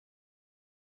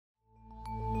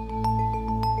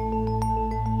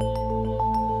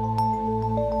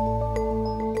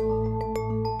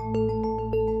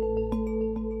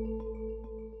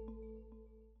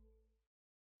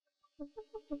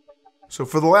So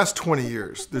for the last 20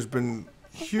 years, there's been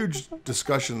huge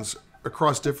discussions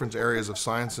across different areas of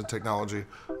science and technology,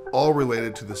 all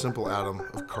related to the simple atom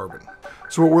of carbon.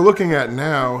 So what we're looking at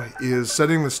now is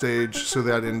setting the stage so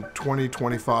that in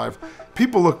 2025,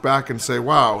 people look back and say,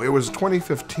 wow, it was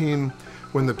 2015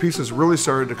 when the pieces really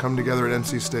started to come together at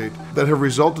NC State that have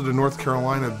resulted in North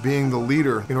Carolina being the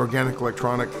leader in organic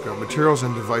electronic materials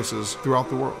and devices throughout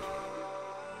the world.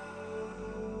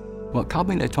 Well,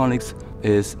 carbon electronics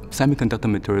is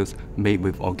semiconductor materials made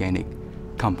with organic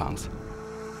compounds.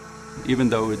 Even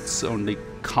though it's only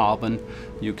carbon,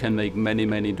 you can make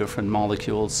many different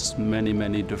molecules,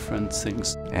 many different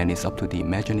things. And it's up to the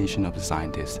imagination of the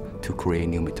scientists to create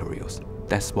new materials.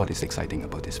 That's what is exciting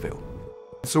about this field.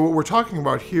 So what we're talking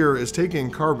about here is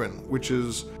taking carbon, which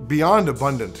is beyond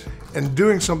abundant, and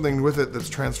doing something with it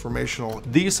that's transformational.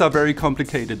 These are very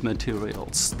complicated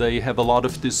materials. They have a lot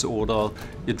of disorder.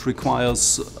 It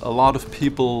requires a lot of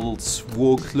people's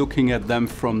work looking at them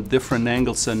from different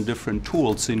angles and different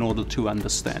tools in order to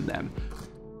understand them.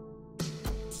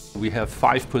 We have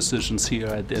 5 positions here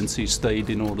at NC State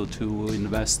in order to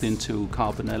invest into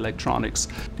carbon electronics.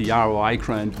 The ROI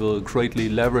grant will greatly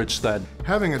leverage that.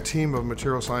 Having a team of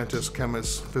material scientists,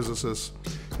 chemists, physicists,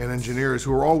 and engineers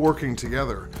who are all working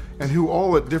together and who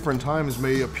all at different times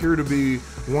may appear to be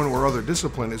one or other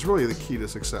discipline is really the key to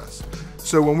success.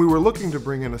 So when we were looking to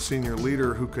bring in a senior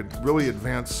leader who could really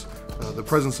advance the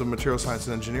presence of material science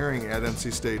and engineering at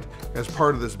NC State as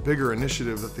part of this bigger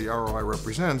initiative that the ROI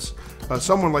represents,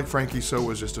 someone like Frankie So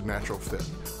was just a natural fit.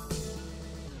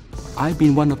 I've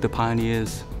been one of the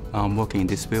pioneers working in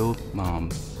this field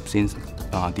since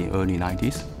the early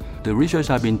 90s. The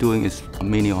research I've been doing is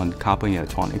mainly on carbon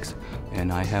electronics,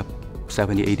 and I have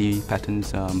 70-80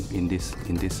 patents in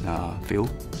this field.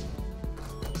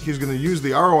 He's going to use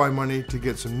the ROI money to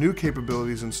get some new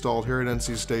capabilities installed here at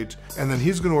NC State, and then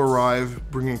he's going to arrive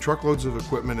bringing truckloads of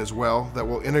equipment as well that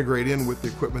will integrate in with the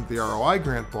equipment the ROI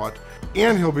grant bought,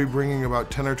 and he'll be bringing about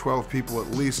 10 or 12 people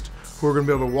at least who are going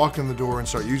to be able to walk in the door and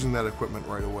start using that equipment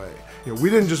right away. You know,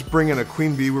 we didn't just bring in a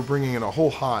queen bee, we're bringing in a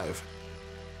whole hive.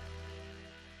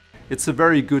 It's a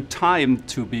very good time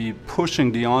to be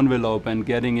pushing the envelope and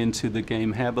getting into the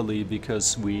game heavily,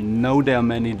 because we know there are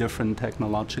many different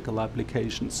technological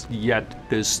applications, yet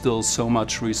there's still so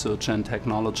much research and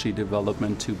technology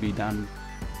development to be done.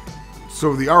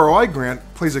 So the ROI grant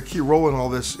plays a key role in all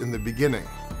this in the beginning,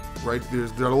 right?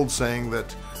 There's that old saying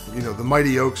that, you know, the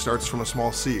mighty oak starts from a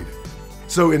small seed.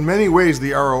 So in many ways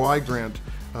the ROI grant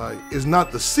is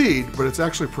not the seed, but it's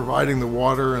actually providing the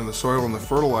water and the soil and the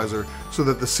fertilizer so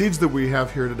that the seeds that we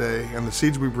have here today and the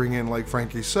seeds we bring in like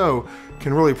Frankie So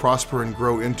can really prosper and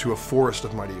grow into a forest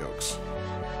of mighty oaks.